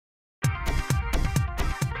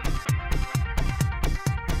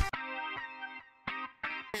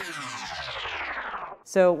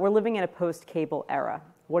So we're living in a post-cable era.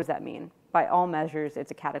 What does that mean? By all measures,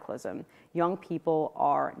 it's a cataclysm. Young people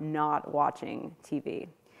are not watching TV.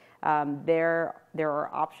 There are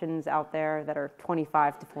options out there that are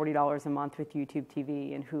 $25 to $40 a month with YouTube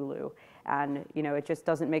TV and Hulu. And, it just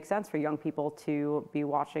doesn't make sense for young people to be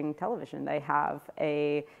watching television. They have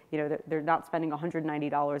they're not spending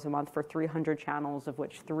 $190 a month for 300 channels, of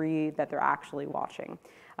which 3 that they're actually watching.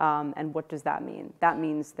 And what does that mean? That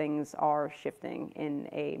means things are shifting in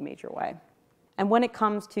a major way. And when it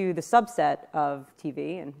comes to the subset of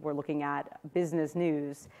TV, and we're looking at business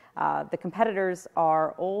news, the competitors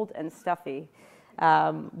are old and stuffy.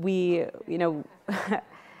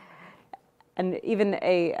 And even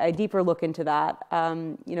a deeper look into that,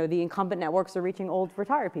 the incumbent networks are reaching old,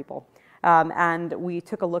 retired people. And we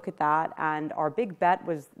took a look at that, and our big bet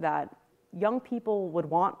was that young people would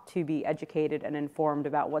want to be educated and informed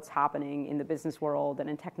about what's happening in the business world and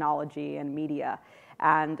in technology and media.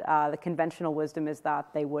 And the conventional wisdom is that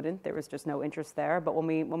they wouldn't. There was just no interest there. But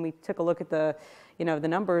when we took a look at the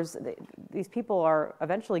numbers, these people are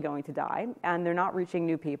eventually going to die, and they're not reaching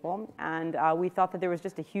new people. And we thought that there was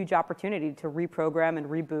just a huge opportunity to reprogram and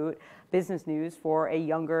reboot business news for a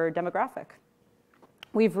younger demographic.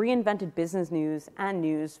 We've reinvented business news and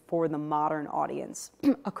news for the modern audience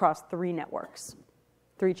across 3 networks,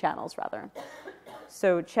 3 channels rather.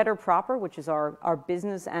 So Cheddar proper, which is our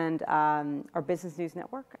business and our business news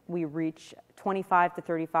network, we reach 25 to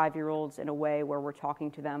 35-year-olds in a way where we're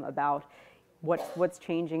talking to them about what's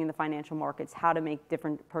changing in the financial markets, how to make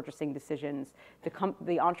different purchasing decisions,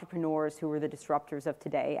 the entrepreneurs who are the disruptors of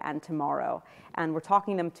today and tomorrow. And we're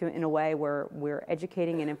talking them to in a way where we're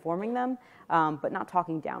educating and informing them, but not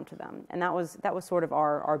talking down to them. And that was sort of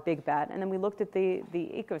our big bet. And then we looked at the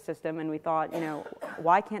ecosystem and we thought,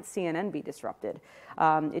 why can't CNN be disrupted?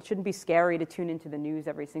 It shouldn't be scary to tune into the news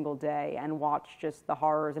every single day and watch just the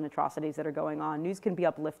horrors and atrocities that are going on. News can be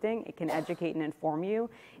uplifting. It can educate and inform you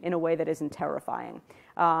in a way that isn't terrifying.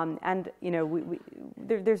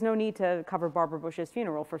 There's no need to cover Barbara Bush's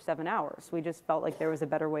funeral for 7 hours. We just felt like there was a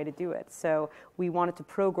better way to do it. So we wanted to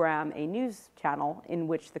program a news channel in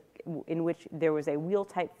which there was a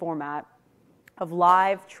wheel-type format of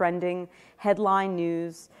live, trending, headline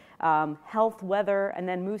news, health, weather, and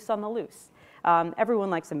then moose on the loose. Everyone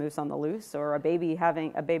likes a moose on the loose, or a baby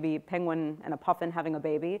penguin and a puffin having a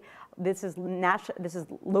baby. This is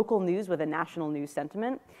local news with a national news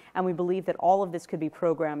sentiment, and we believe that all of this could be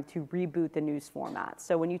programmed to reboot the news format.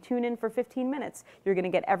 So when you tune in for 15 minutes, you're going to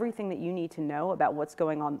get everything that you need to know about what's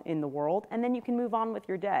going on in the world, and then you can move on with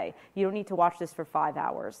your day. You don't need to watch this for 5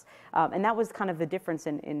 hours. And that was kind of the difference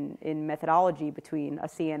in methodology between a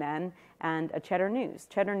CNN and a Cheddar News.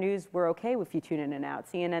 Cheddar News, we're okay if you tune in and out.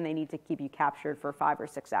 CNN, they need to keep you captured for 5 or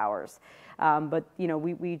 6 hours. But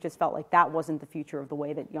we just felt like that wasn't the future of the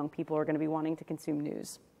way that young people are going to be wanting to consume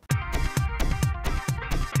news.